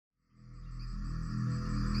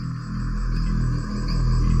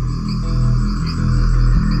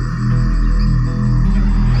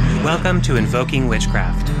Welcome to Invoking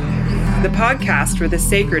Witchcraft, the podcast where the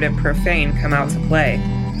sacred and profane come out to play.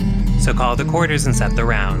 So call the quarters and set the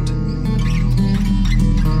round.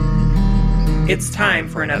 It's time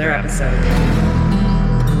for another episode.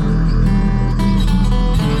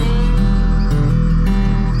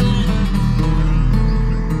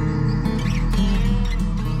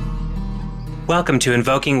 Welcome to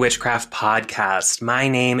Invoking Witchcraft podcast. My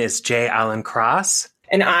name is J. Allen Cross.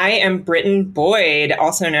 And I am Britton Boyd,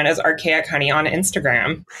 also known as Archaic Honey on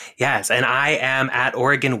Instagram. Yes, and I am at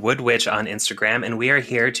Oregon Wood Witch on Instagram, and we are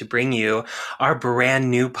here to bring you our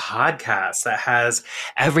brand new podcast that has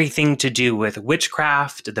everything to do with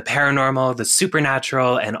witchcraft, the paranormal, the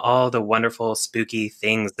supernatural, and all the wonderful spooky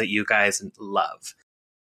things that you guys love.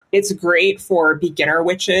 It's great for beginner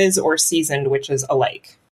witches or seasoned witches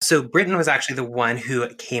alike. So Britton was actually the one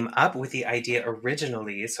who came up with the idea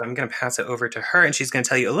originally. So I'm going to pass it over to her, and she's going to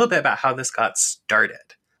tell you a little bit about how this got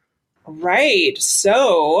started. Right.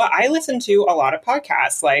 So I listen to a lot of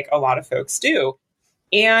podcasts, like a lot of folks do.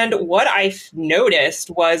 And what I noticed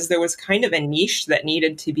was there was kind of a niche that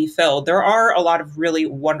needed to be filled. There are a lot of really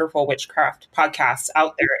wonderful witchcraft podcasts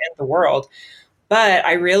out there in the world. But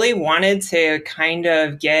I really wanted to kind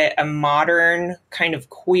of get a modern, kind of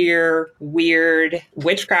queer, weird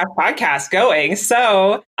witchcraft podcast going.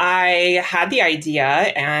 So I had the idea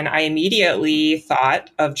and I immediately thought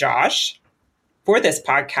of Josh for this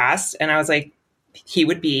podcast. And I was like, he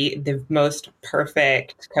would be the most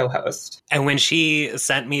perfect co-host. And when she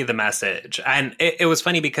sent me the message, and it was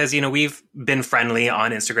funny because, we've been friendly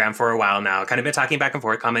on Instagram for a while now, kind of been talking back and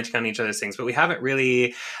forth, commenting on each other's things, but we haven't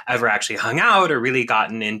really ever actually hung out or really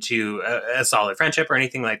gotten into a solid friendship or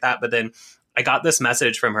anything like that. But then I got this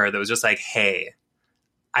message from her that was just like, hey,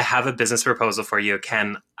 I have a business proposal for you.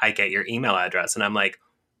 Can I get your email address? And I'm like,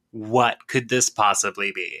 what could this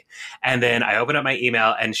possibly be? And then I open up my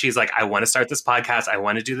email and she's like, I want to start this podcast. I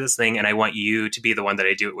want to do this thing. And I want you to be the one that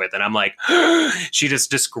I do it with. And I'm like, she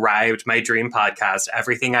just described my dream podcast,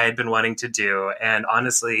 everything I had been wanting to do. And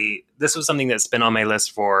honestly, this was something that's been on my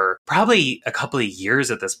list for probably a couple of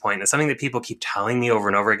years at this point. It's something that people keep telling me over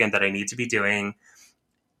and over again that I need to be doing.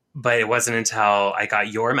 But it wasn't until I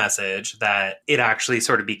got your message that it actually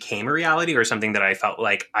sort of became a reality or something that I felt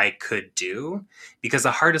like I could do. Because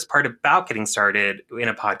the hardest part about getting started in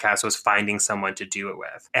a podcast was finding someone to do it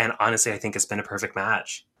with. And honestly, I think it's been a perfect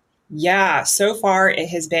match. Yeah, so far it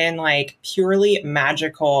has been like purely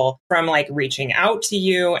magical from like reaching out to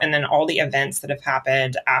you and then all the events that have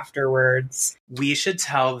happened afterwards. We should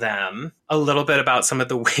tell them a little bit about some of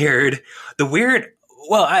the weird.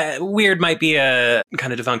 Well, weird might be a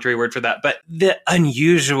kind of defunctory word for that, but the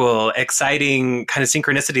unusual, exciting kind of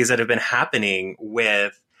synchronicities that have been happening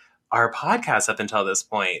with our podcast up until this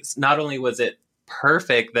point. Not only was it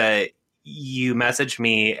perfect that you messaged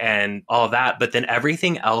me and all that, but then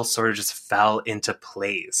everything else sort of just fell into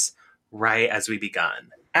place right as we begun.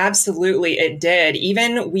 Absolutely, it did.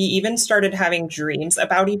 We even started having dreams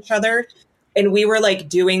about each other, and we were like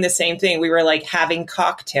doing the same thing. We were like having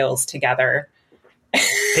cocktails together.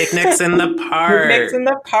 Picnics in the park. Picnics in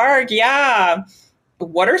the park, yeah.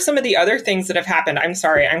 What are some of the other things that have happened? I'm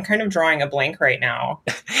sorry, I'm kind of drawing a blank right now.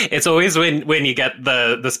 It's always when you get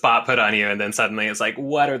the spot put on you and then suddenly it's like,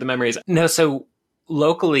 what are the memories? No, so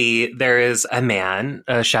locally there is a man,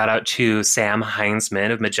 a shout out to Sam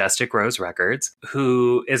Heinzman of Majestic Rose Records,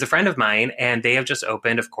 who is a friend of mine, and they have just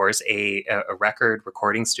opened, of course, a record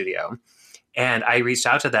recording studio. And I reached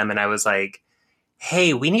out to them and I was like,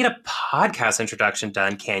 hey, we need a podcast introduction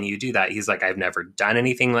done. Can you do that? He's like, I've never done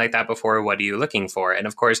anything like that before. What are you looking for? And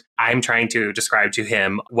of course, I'm trying to describe to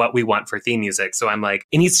him what we want for theme music. So I'm like,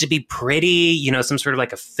 it needs to be pretty, some sort of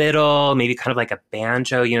like a fiddle, maybe kind of like a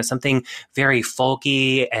banjo, something very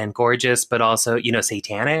folky and gorgeous, but also,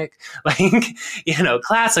 satanic, like,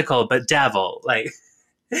 classical, but devil, like,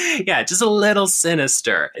 yeah, just a little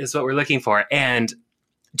sinister is what we're looking for. And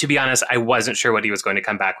to be honest, I wasn't sure what he was going to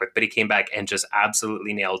come back with, but he came back and just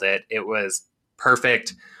absolutely nailed it. It was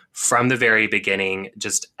perfect from the very beginning.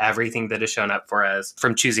 Just everything that has shown up for us,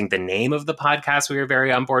 from choosing the name of the podcast, we were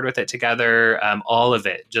very on board with it together. All of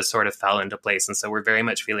it just sort of fell into place. And so we're very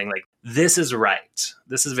much feeling like this is right.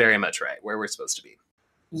 This is very much right where we're supposed to be.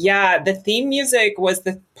 Yeah, the theme music was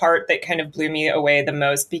the part that kind of blew me away the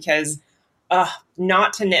most because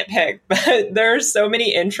not to nitpick, but there are so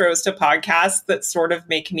many intros to podcasts that sort of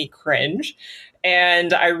make me cringe.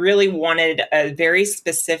 And I really wanted a very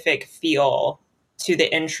specific feel to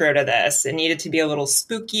the intro to this. It needed to be a little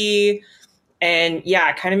spooky and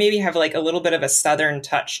kind of maybe have like a little bit of a Southern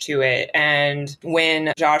touch to it. And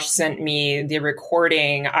when Josh sent me the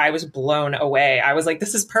recording, I was blown away. I was like,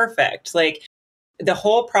 this is perfect. Like, the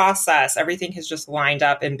whole process, everything has just lined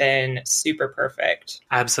up and been super perfect.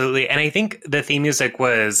 Absolutely. And I think the theme music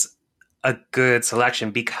was a good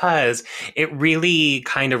selection because it really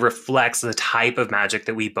kind of reflects the type of magic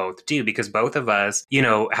that we both do, because both of us,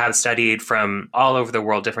 have studied from all over the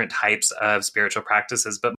world different types of spiritual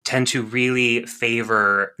practices, but tend to really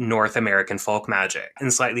favor North American folk magic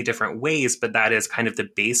in slightly different ways. But that is kind of the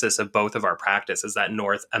basis of both of our practice, is that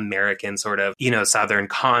North American sort of, Southern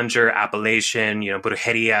conjure, Appalachian,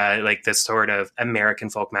 brujeria, like this sort of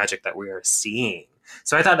American folk magic that we are seeing.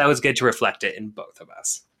 So I thought that was good to reflect it in both of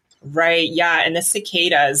us. Right. Yeah. And the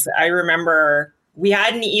cicadas, I remember we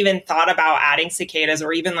hadn't even thought about adding cicadas,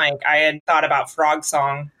 or even like I had thought about frog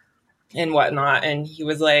song and whatnot. And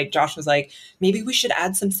Josh was like, maybe we should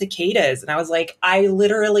add some cicadas. And I was like, I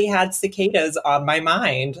literally had cicadas on my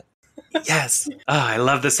mind. Yes. Oh, I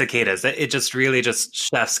love the cicadas. It just really just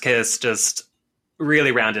chef's kiss, just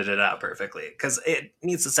really rounded it out perfectly, because it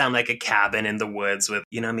needs to sound like a cabin in the woods with,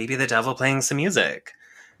 maybe the devil playing some music.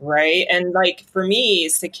 Right. And like for me,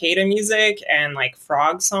 cicada music and like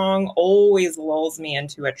frog song always lulls me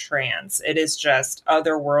into a trance. It is just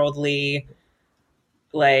otherworldly,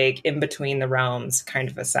 like in between the realms kind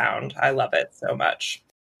of a sound. I love it so much.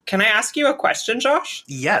 Can I ask you a question, Josh?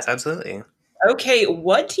 Yes, absolutely. Okay.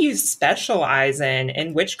 What do you specialize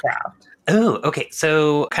in witchcraft? Oh, okay.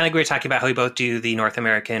 So kind of like we were talking about how we both do the North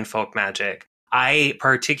American folk magic. I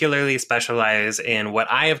particularly specialize in what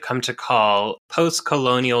I have come to call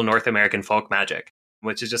post-colonial North American folk magic,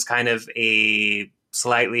 which is just kind of a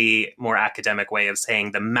slightly more academic way of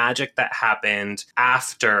saying the magic that happened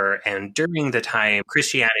after and during the time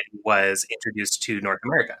Christianity was introduced to North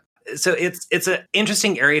America. So it's an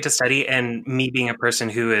interesting area to study. And me being a person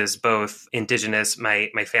who is both indigenous,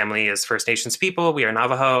 my family is First Nations people. We are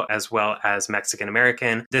Navajo as well as Mexican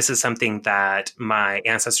American. This is something that my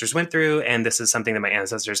ancestors went through, and this is something that my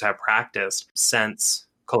ancestors have practiced since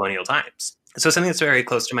colonial times. So something that's very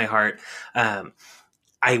close to my heart.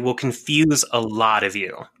 I will confuse a lot of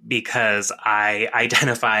you because I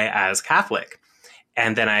identify as Catholic.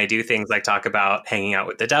 And then I do things like talk about hanging out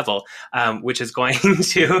with the devil, which is going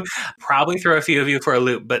to probably throw a few of you for a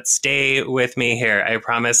loop, but stay with me here. I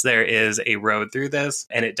promise there is a road through this,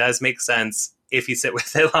 and it does make sense if you sit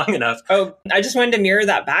with it long enough. Oh, I just wanted to mirror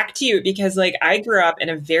that back to you because like I grew up in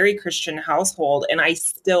a very Christian household, and I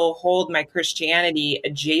still hold my Christianity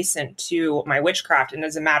adjacent to my witchcraft. And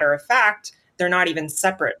as a matter of fact, they're not even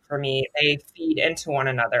separate for me. They feed into one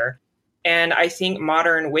another. And I think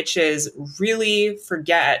modern witches really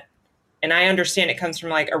forget, and I understand it comes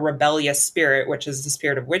from like a rebellious spirit, which is the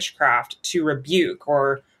spirit of witchcraft, to rebuke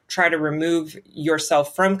or try to remove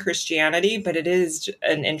yourself from Christianity, but it is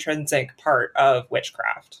an intrinsic part of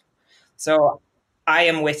witchcraft. So I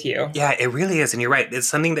am with you. Yeah, it really is. And you're right. It's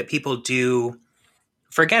something that people do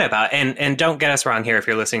forget about. And don't get us wrong here if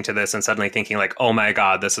you're listening to this and suddenly thinking like, oh my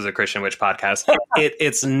God, this is a Christian witch podcast.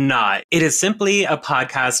 It's not. It is simply a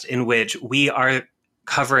podcast in which we are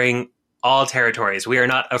covering all territories. We are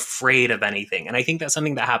not afraid of anything. And I think that's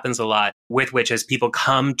something that happens a lot with witches. People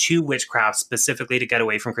come to witchcraft specifically to get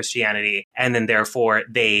away from Christianity. And then therefore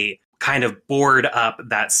they kind of board up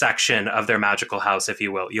that section of their magical house, if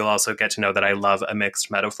you will. You'll also get to know that I love a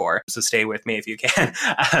mixed metaphor. So stay with me if you can.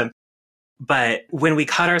 But when we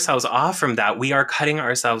cut ourselves off from that, we are cutting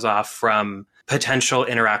ourselves off from potential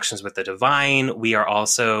interactions with the divine. We are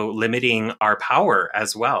also limiting our power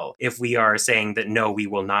as well. If we are saying that, no, we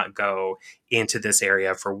will not go into this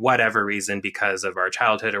area for whatever reason because of our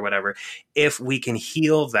childhood or whatever, if we can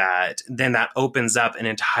heal that, then that opens up an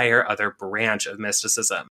entire other branch of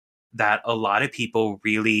mysticism that a lot of people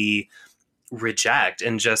really reject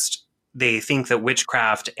and just they think that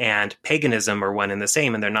witchcraft and paganism are one and the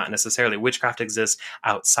same, and they're not necessarily. Witchcraft exists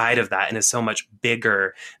outside of that and is so much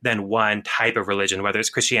bigger than one type of religion, whether it's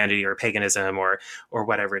Christianity or paganism or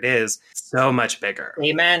whatever it is, so much bigger.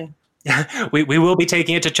 Amen. We will be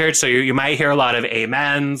taking it to church, so you might hear a lot of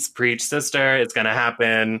amens, preach sister, it's going to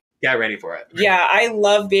happen. Get ready for it. Yeah, I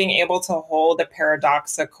love being able to hold a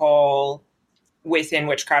paradoxical within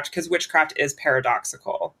witchcraft because witchcraft is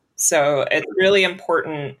paradoxical. So it's really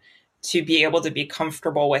important to be able to be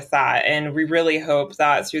comfortable with that. And we really hope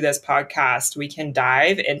that through this podcast, we can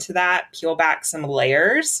dive into that, peel back some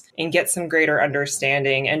layers and get some greater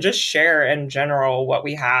understanding and just share in general what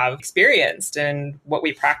we have experienced and what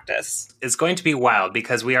we practice. It's going to be wild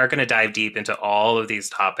because we are going to dive deep into all of these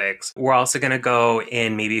topics. We're also going to go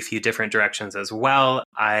in maybe a few different directions as well.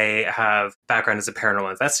 I have background as a paranormal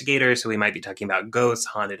investigator, so we might be talking about ghosts,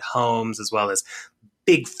 haunted homes, as well as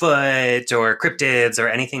Bigfoot or cryptids or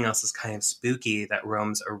anything else is kind of spooky that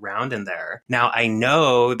roams around in there. Now, I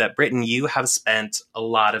know that Britton, you have spent a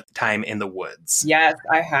lot of time in the woods. Yes,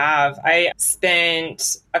 I have. I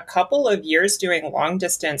spent a couple of years doing long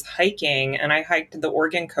distance hiking, and I hiked the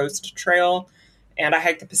Oregon Coast Trail and I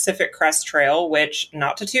hiked the Pacific Crest Trail, which,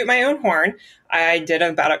 not to toot my own horn, I did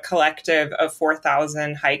about a collective of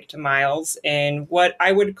 4,000 hiked miles in what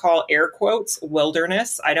I would call, air quotes,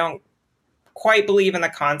 wilderness. I don't quite believe in the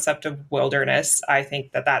concept of wilderness. I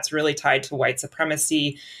think that that's really tied to white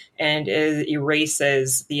supremacy and it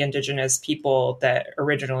erases the indigenous people that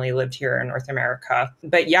originally lived here in North America.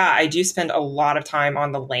 But yeah, I do spend a lot of time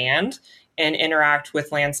on the land and interact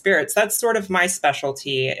with land spirits. That's sort of my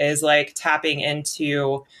specialty, is like tapping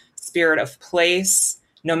into spirit of place,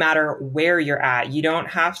 no matter where you're at. You don't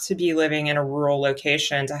have to be living in a rural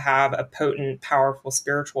location to have a potent, powerful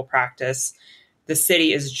spiritual practice. The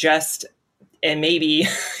city is just, and maybe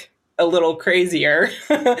a little crazier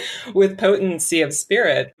with potency of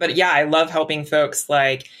spirit. But yeah, I love helping folks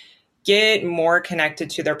like get more connected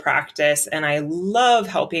to their practice. And I love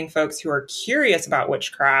helping folks who are curious about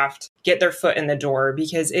witchcraft get their foot in the door,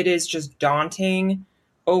 because it is just daunting,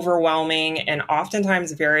 overwhelming, and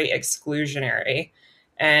oftentimes very exclusionary.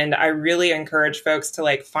 And I really encourage folks to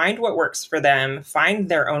like find what works for them, find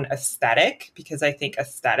their own aesthetic, because I think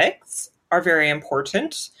aesthetics are very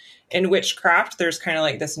important. In witchcraft, there's kind of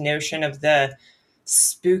like this notion of the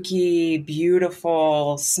spooky,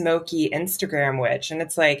 beautiful, smoky Instagram witch. And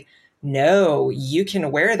it's like, no, you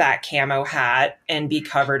can wear that camo hat and be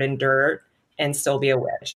covered in dirt and still be a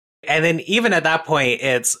witch. And then even at that point,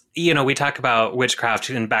 it's, you know, we talk about witchcraft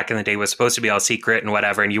and back in the day was supposed to be all secret and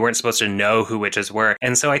whatever, and you weren't supposed to know who witches were.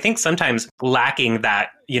 And so I think sometimes lacking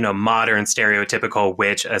that, you know, modern stereotypical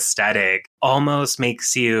witch aesthetic almost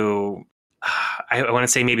makes you, I want to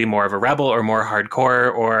say maybe more of a rebel or more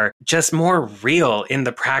hardcore or just more real in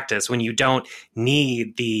the practice when you don't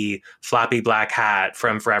need the floppy black hat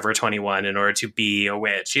from Forever 21 in order to be a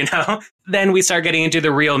witch, you know? Then we start getting into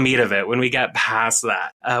the real meat of it when we get past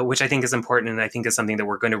that, which I think is important. And I think is something that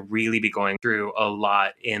we're going to really be going through a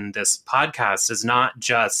lot in this podcast, is not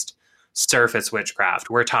just surface witchcraft.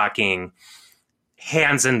 We're talking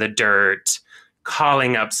hands in the dirt,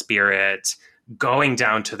 calling up spirit, going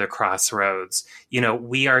down to the crossroads. You know,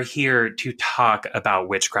 we are here to talk about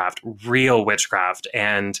witchcraft, real witchcraft,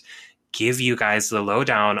 and give you guys the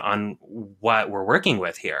lowdown on what we're working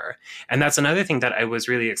with here. And that's another thing that I was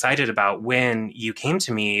really excited about when you came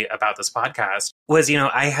to me about this podcast was, you know,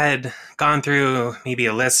 I had gone through maybe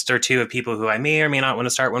a list or two of people who I may or may not want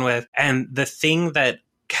to start one with. And the thing that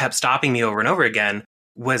kept stopping me over and over again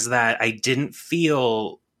was that I didn't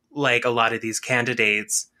feel like a lot of these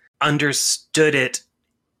candidates understood it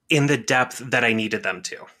in the depth that I needed them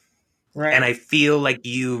to. Right. And I feel like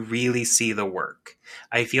you really see the work.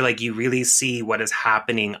 I feel like you really see what is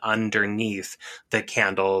happening underneath the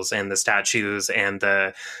candles and the statues and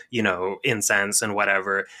the, you know, incense and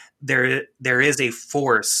whatever. There is a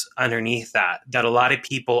force underneath that a lot of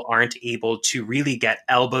people aren't able to really get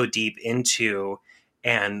elbow deep into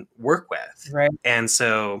and work with. Right. And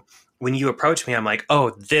so when you approach me, I'm like, oh,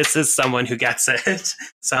 this is someone who gets it,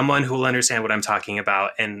 someone who will understand what I'm talking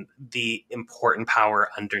about and the important power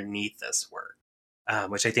underneath this work,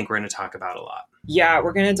 which I think we're going to talk about a lot. Yeah,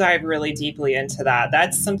 we're going to dive really deeply into that.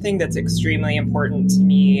 That's something that's extremely important to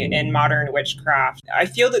me in modern witchcraft. I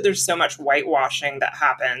feel that there's so much whitewashing that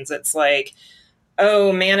happens. It's like,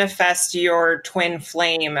 oh, manifest your twin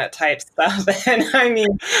flame type stuff. And I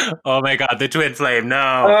mean, oh my God, the twin flame.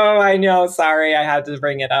 No. Oh, I know. Sorry, I had to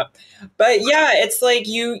bring it up. But yeah, it's like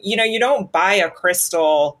you know, you don't buy a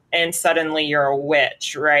crystal and suddenly you're a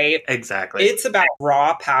witch, right? Exactly. It's about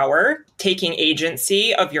raw power, taking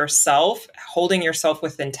agency of yourself, holding yourself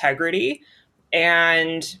with integrity,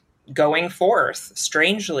 and going forth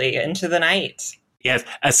strangely into the night. Yes,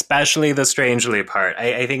 especially the strangely part.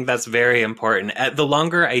 I think that's very important. The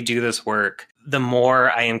longer I do this work, the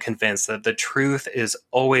more I am convinced that the truth is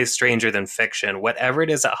always stranger than fiction. Whatever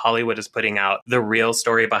it is that Hollywood is putting out, the real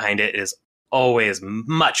story behind it is always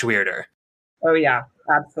much weirder. Oh, yeah,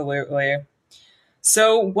 absolutely.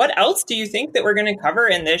 So what else do you think that we're going to cover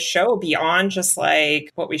in this show beyond just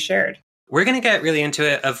like what we shared? We're going to get really into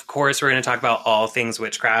it. Of course, we're going to talk about all things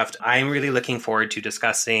witchcraft. I'm really looking forward to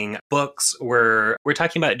discussing books. We're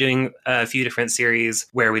talking about doing a few different series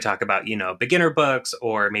where we talk about, beginner books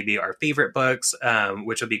or maybe our favorite books,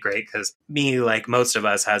 which will be great because me, like most of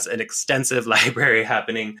us, has an extensive library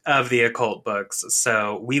happening of the occult books.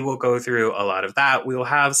 So we will go through a lot of that. We will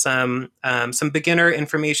have some beginner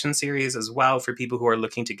information series as well for people who are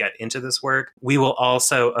looking to get into this work. We will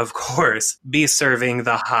also, of course, be serving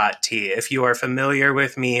the hot tea. If you are familiar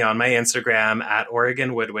with me on my Instagram at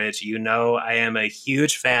Oregon Woodwitch, you know I am a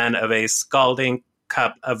huge fan of a scalding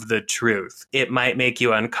cup of the truth. It might make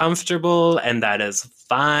you uncomfortable, and that is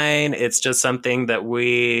fine. It's just something that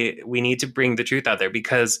we need to bring the truth out there,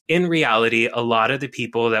 because in reality, a lot of the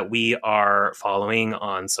people that we are following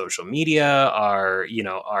on social media are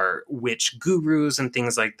witch gurus and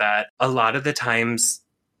things like that. A lot of the times,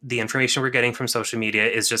 the information we're getting from social media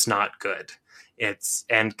is just not good.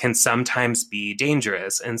 And can sometimes be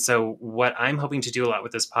dangerous. And so what I'm hoping to do a lot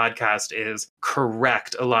with this podcast is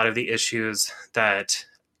correct a lot of the issues that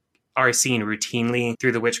are seen routinely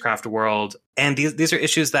through the witchcraft world. And these are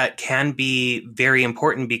issues that can be very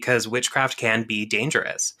important because witchcraft can be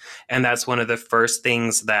dangerous. And that's one of the first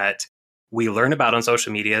things that we learn about on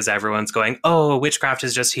social media is everyone's going, oh, witchcraft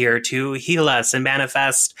is just here to heal us and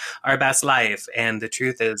manifest our best life. And the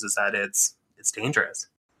truth is that it's dangerous.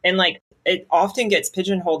 And it often gets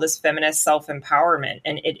pigeonholed as feminist self-empowerment,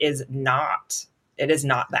 and it is not. It is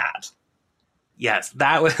not that. Yes,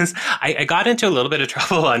 that was, I got into a little bit of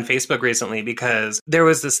trouble on Facebook recently because there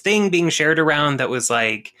was this thing being shared around that was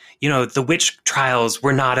like, the witch trials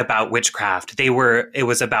were not about witchcraft. It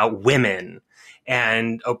was about women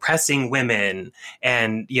and oppressing women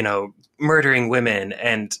and, murdering women.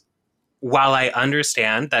 And while I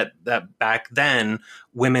understand that back then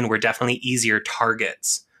women were definitely easier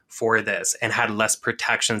targets for this and had less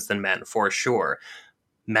protections than men, for sure,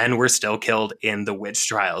 men were still killed in the witch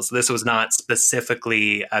trials. This was not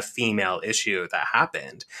specifically a female issue that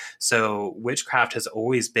happened. So witchcraft has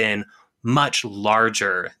always been much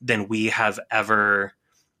larger than we have ever.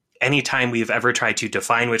 Anytime we've ever tried to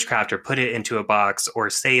define witchcraft or put it into a box or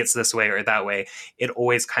say it's this way or that way, it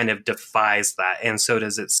always kind of defies that. And so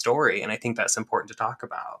does its story. And I think that's important to talk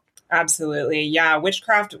about. Absolutely. Yeah.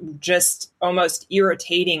 Witchcraft just almost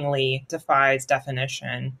irritatingly defies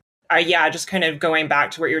definition. Just kind of going back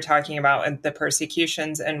to what you're talking about and the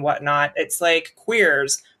persecutions and whatnot. It's like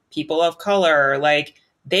queers, people of color,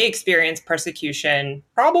 they experience persecution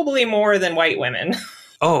probably more than white women.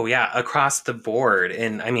 Oh, yeah, across the board.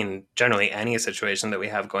 And generally any situation that we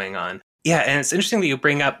have going on. Yeah, and it's interesting that you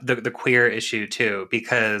bring up the queer issue too,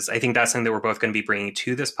 because I think that's something that we're both going to be bringing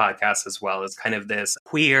to this podcast as well, as kind of this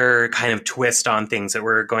queer kind of twist on things that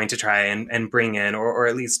we're going to try and bring in or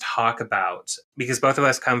at least talk about, because both of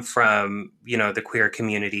us come from, the queer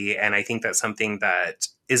community. And I think that's something that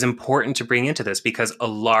is important to bring into this because a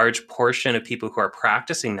large portion of people who are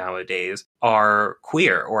practicing nowadays are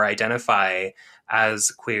queer or identify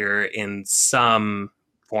as queer in some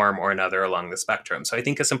form or another along the spectrum. So I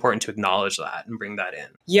think it's important to acknowledge that and bring that in.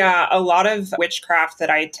 Yeah, a lot of witchcraft that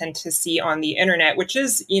I tend to see on the internet, which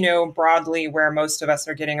is, broadly where most of us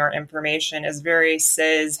are getting our information, is very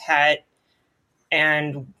cis, het,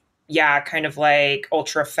 and kind of like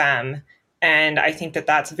ultra femme. And I think that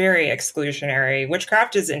that's very exclusionary.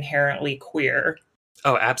 Witchcraft is inherently queer.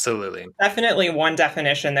 Oh, absolutely. Definitely one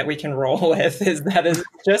definition that we can roll with is that it's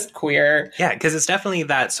just queer. Yeah, because it's definitely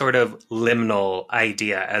that sort of liminal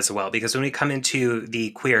idea as well. Because when we come into the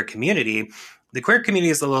queer community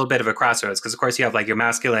is a little bit of a crossroads because, of course, you have your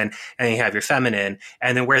masculine and you have your feminine.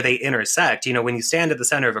 And then where they intersect, when you stand at the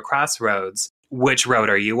center of a crossroads, which road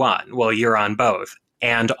are you on? Well, you're on both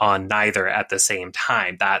and on neither at the same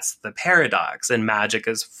time. That's the paradox. And magic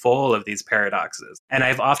is full of these paradoxes. And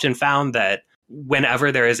I've often found that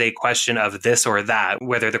whenever there is a question of this or that,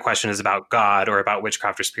 whether the question is about God or about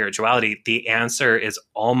witchcraft or spirituality, the answer is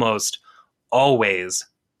almost always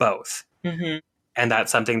both. Mm-hmm. And that's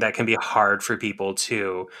something that can be hard for people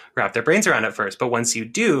to wrap their brains around at first. But once you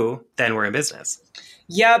do, then we're in business.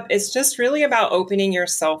 Yep. It's just really about opening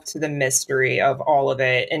yourself to the mystery of all of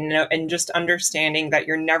it and just understanding that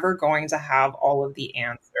you're never going to have all of the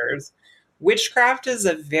answers. Witchcraft is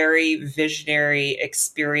a very visionary,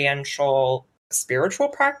 experiential, spiritual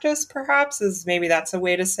practice, perhaps, is maybe that's a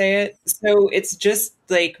way to say it. So it's just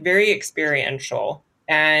very experiential.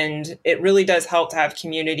 And it really does help to have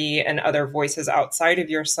community and other voices outside of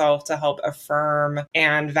yourself to help affirm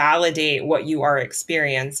and validate what you are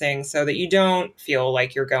experiencing so that you don't feel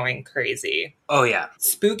like you're going crazy. Oh, yeah.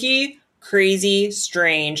 Spooky, crazy,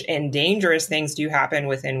 strange, and dangerous things do happen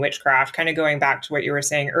within witchcraft. Kind of going back to what you were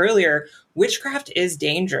saying earlier, witchcraft is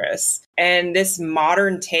dangerous. And this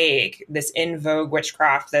modern take, this in vogue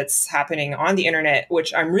witchcraft that's happening on the internet,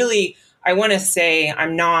 which I want to say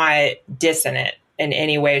I'm not dissing it in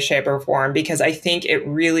any way, shape, or form, because I think it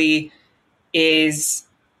really is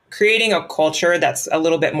creating a culture that's a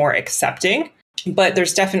little bit more accepting. But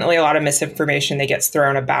there's definitely a lot of misinformation that gets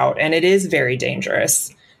thrown about, and it is very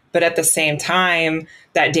dangerous. But at the same time,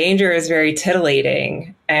 that danger is very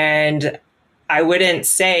titillating. And I wouldn't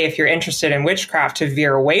say, if you're interested in witchcraft, to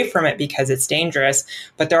veer away from it because it's dangerous.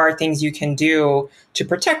 But there are things you can do to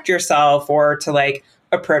protect yourself, or to like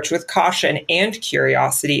approach with caution and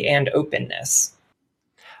curiosity and openness.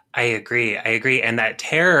 I agree. And that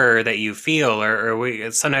terror that you feel,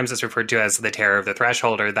 sometimes it's referred to as the terror of the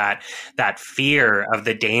threshold, or that fear of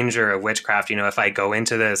the danger of witchcraft. If I go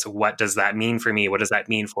into this, what does that mean for me? What does that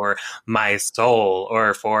mean for my soul,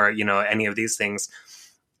 or for, any of these things?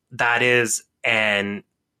 That is an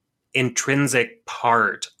intrinsic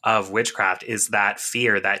part of witchcraft, is that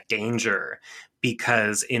fear, that danger,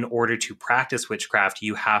 because in order to practice witchcraft,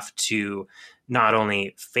 you have to not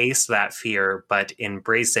only face that fear, but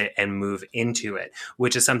embrace it and move into it,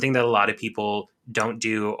 which is something that a lot of people don't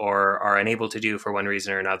do or are unable to do for one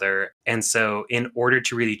reason or another. And so in order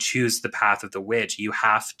to really choose the path of the witch, you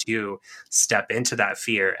have to step into that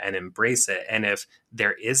fear and embrace it. And if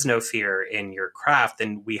there is no fear in your craft,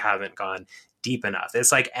 then we haven't gone deep enough.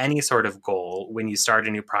 It's like any sort of goal. When you start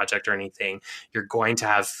a new project or anything, you're going to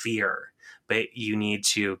have fear, but you need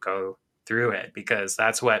to go through it, because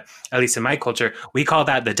that's what, at least in my culture, we call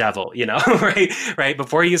that the devil, right?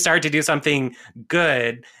 Before you start to do something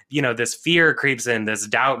good, this fear creeps in, this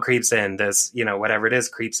doubt creeps in, this, whatever it is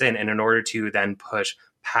creeps in. And in order to then push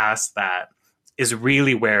past that is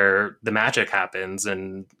really where the magic happens.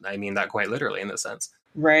 And I mean that quite literally in this sense.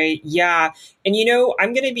 Right. Yeah. And,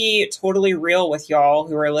 I'm going to be totally real with y'all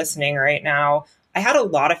who are listening right now. I had a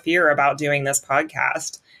lot of fear about doing this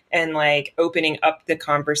podcast and like opening up the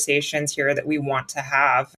conversations here that we want to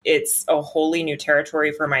have. It's a wholly new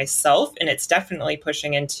territory for myself, and it's definitely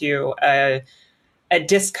pushing into a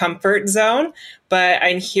discomfort zone, but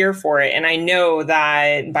I'm here for it. And I know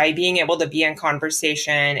that by being able to be in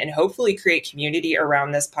conversation and hopefully create community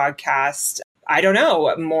around this podcast, I don't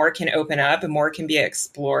know, more can open up and more can be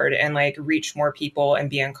explored, and like reach more people and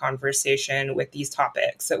be in conversation with these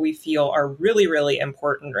topics that we feel are really, really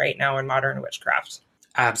important right now in modern witchcraft.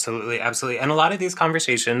 Absolutely. And a lot of these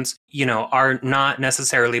conversations, are not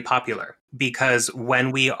necessarily popular, because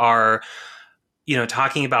when we are,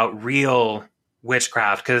 talking about real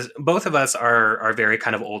witchcraft, because both of us are very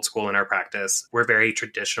kind of old school in our practice. We're very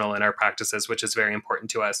traditional in our practices, which is very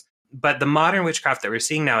important to us. But the modern witchcraft that we're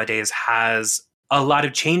seeing nowadays has a lot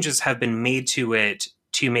of changes have been made to it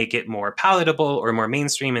to make it more palatable or more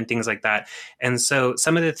mainstream and things like that. And so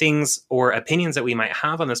some of the things or opinions that we might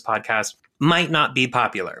have on this podcast might not be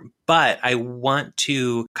popular, but I want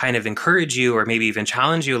to kind of encourage you, or maybe even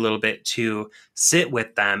challenge you a little bit, to sit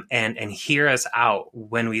with them and hear us out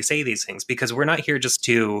when we say these things, because we're not here just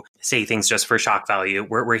to say things just for shock value.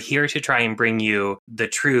 We're here to try and bring you the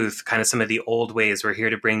truth, kind of some of the old ways. We're here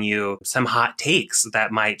to bring you some hot takes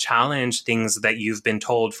that might challenge things that you've been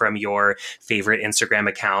told from your favorite Instagram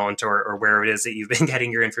account or where it is that you've been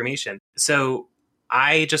getting your information. So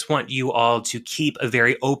I just want you all to keep a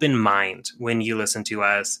very open mind when you listen to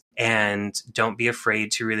us, and don't be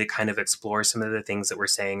afraid to really kind of explore some of the things that we're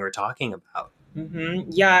saying or talking about. Mm-hmm.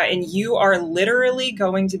 Yeah, and you are literally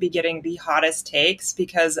going to be getting the hottest takes,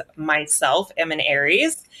 because myself am an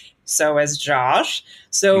Aries, so is Josh.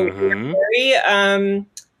 So we're very,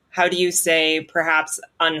 how do you say, perhaps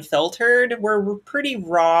unfiltered. We're pretty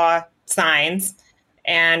raw signs,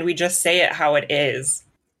 and we just say it how it is.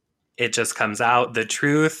 It just comes out. The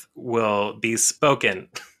truth will be spoken.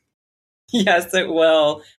 Yes, it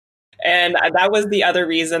will. And that was the other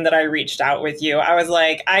reason that I reached out with you. I was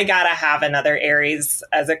like, I got to have another Aries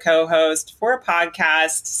as a co-host for a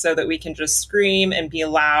podcast so that we can just scream and be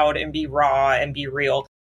loud and be raw and be real.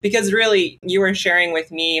 Because really, you were sharing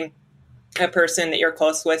with me a person that you're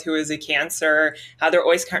close with who is a Cancer, how they're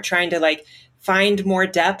always trying to like find more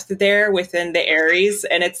depth there within the Aries.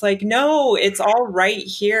 And it's like, no, it's all right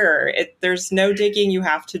here. There's no digging you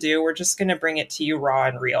have to do. We're just going to bring it to you raw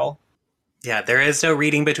and real. Yeah, there is no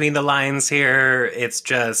reading between the lines here. It's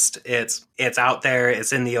just, it's out there,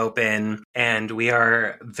 it's in the open, and we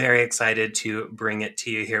are very excited to bring it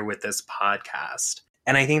to you here with this podcast.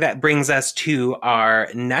 And I think that brings us to our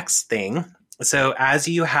next thing, So as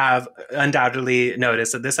you have undoubtedly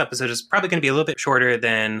noticed that this episode is probably going to be a little bit shorter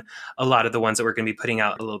than a lot of the ones that we're going to be putting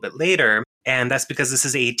out a little bit later. And that's because this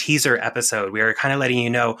is a teaser episode. We are kind of letting you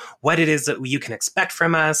know what it is that you can expect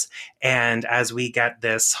from us. And as we get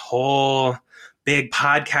this whole big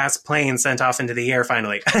podcast plane sent off into the air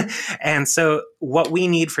finally. And so what we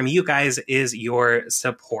need from you guys is your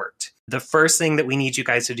support. The first thing that we need you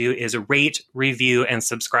guys to do is rate, review, and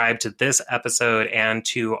subscribe to this episode and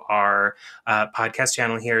to our podcast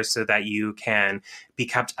channel here so that you can be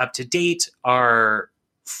kept up to date. Our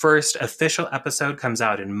first official episode comes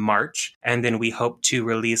out in March, and then we hope to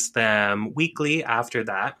release them weekly after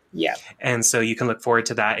that. Yeah. And so you can look forward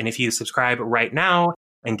to that. And if you subscribe right now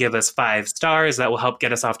and give us 5 stars, that will help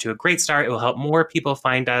get us off to a great start. It will help more people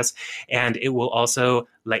find us, and it will also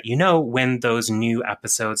let you know when those new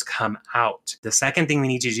episodes come out. The second thing we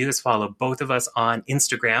need you to do is follow both of us on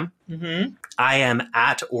Instagram. Mm-hmm. I am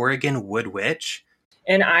at Oregon Wood Witch.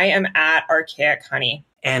 And I am at Archaic Honey.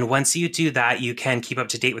 And once you do that, you can keep up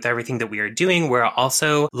to date with everything that we are doing. We're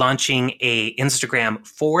also launching a Instagram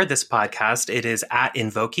for this podcast. It is at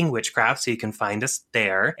Invoking Witchcraft, so you can find us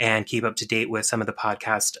there and keep up to date with some of the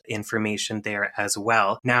podcast information there as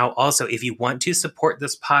well. Now, also, if you want to support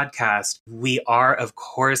this podcast, we are, of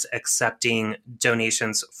course, accepting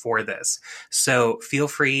donations for this. So feel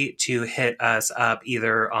free to hit us up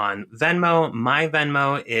either on Venmo. My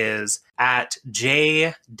Venmo is at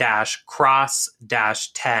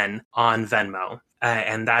J-cross-10 on Venmo.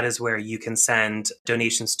 And that is where you can send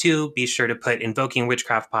donations to. Be sure to put Invoking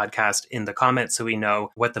Witchcraft Podcast in the comments so we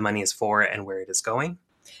know what the money is for and where it is going.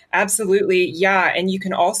 Absolutely. Yeah. And you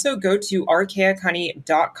can also go to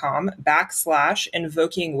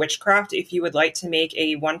archaichoney.com/invoking witchcraft if you would like to make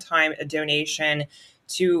a one-time donation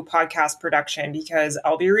to podcast production, because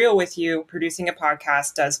I'll be real with you, producing a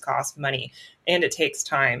podcast does cost money and it takes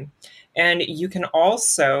time. And you can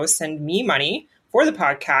also send me money for the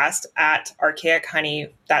podcast at Archaic Honey.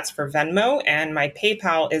 That's for Venmo. And my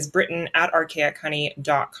PayPal is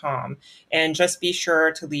Britton@archaichoney.com. And just be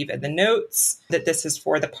sure to leave in the notes that this is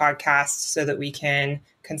for the podcast so that we can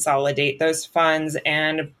consolidate those funds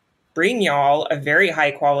and bring y'all a very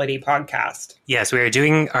high quality podcast. Yes, we are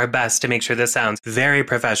doing our best to make sure this sounds very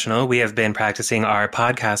professional. We have been practicing our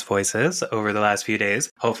podcast voices over the last few days.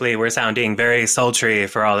 Hopefully we're sounding very sultry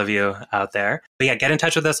for all of you out there. But yeah, get in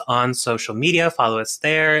touch with us on social media. Follow us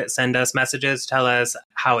there. Send us messages. Tell us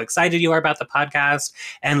how excited you are about the podcast.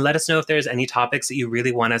 And let us know if there's any topics that you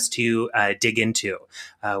really want us to dig into.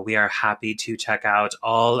 We are happy to check out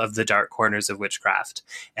all of the dark corners of witchcraft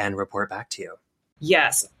and report back to you.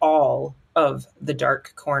 Yes, all of the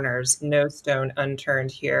dark corners, no stone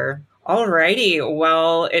unturned here. Alrighty,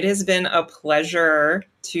 well, it has been a pleasure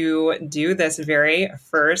to do this very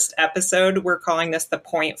first episode. We're calling this the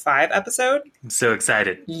 0.5 episode. I'm so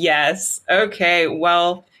excited. Yes. Okay,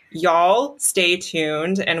 well, y'all stay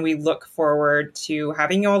tuned, and we look forward to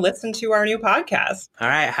having y'all listen to our new podcast. All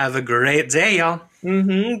right, have a great day, y'all.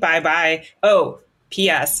 Bye-bye. Oh,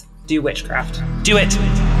 P.S. Do witchcraft. Do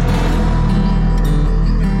it.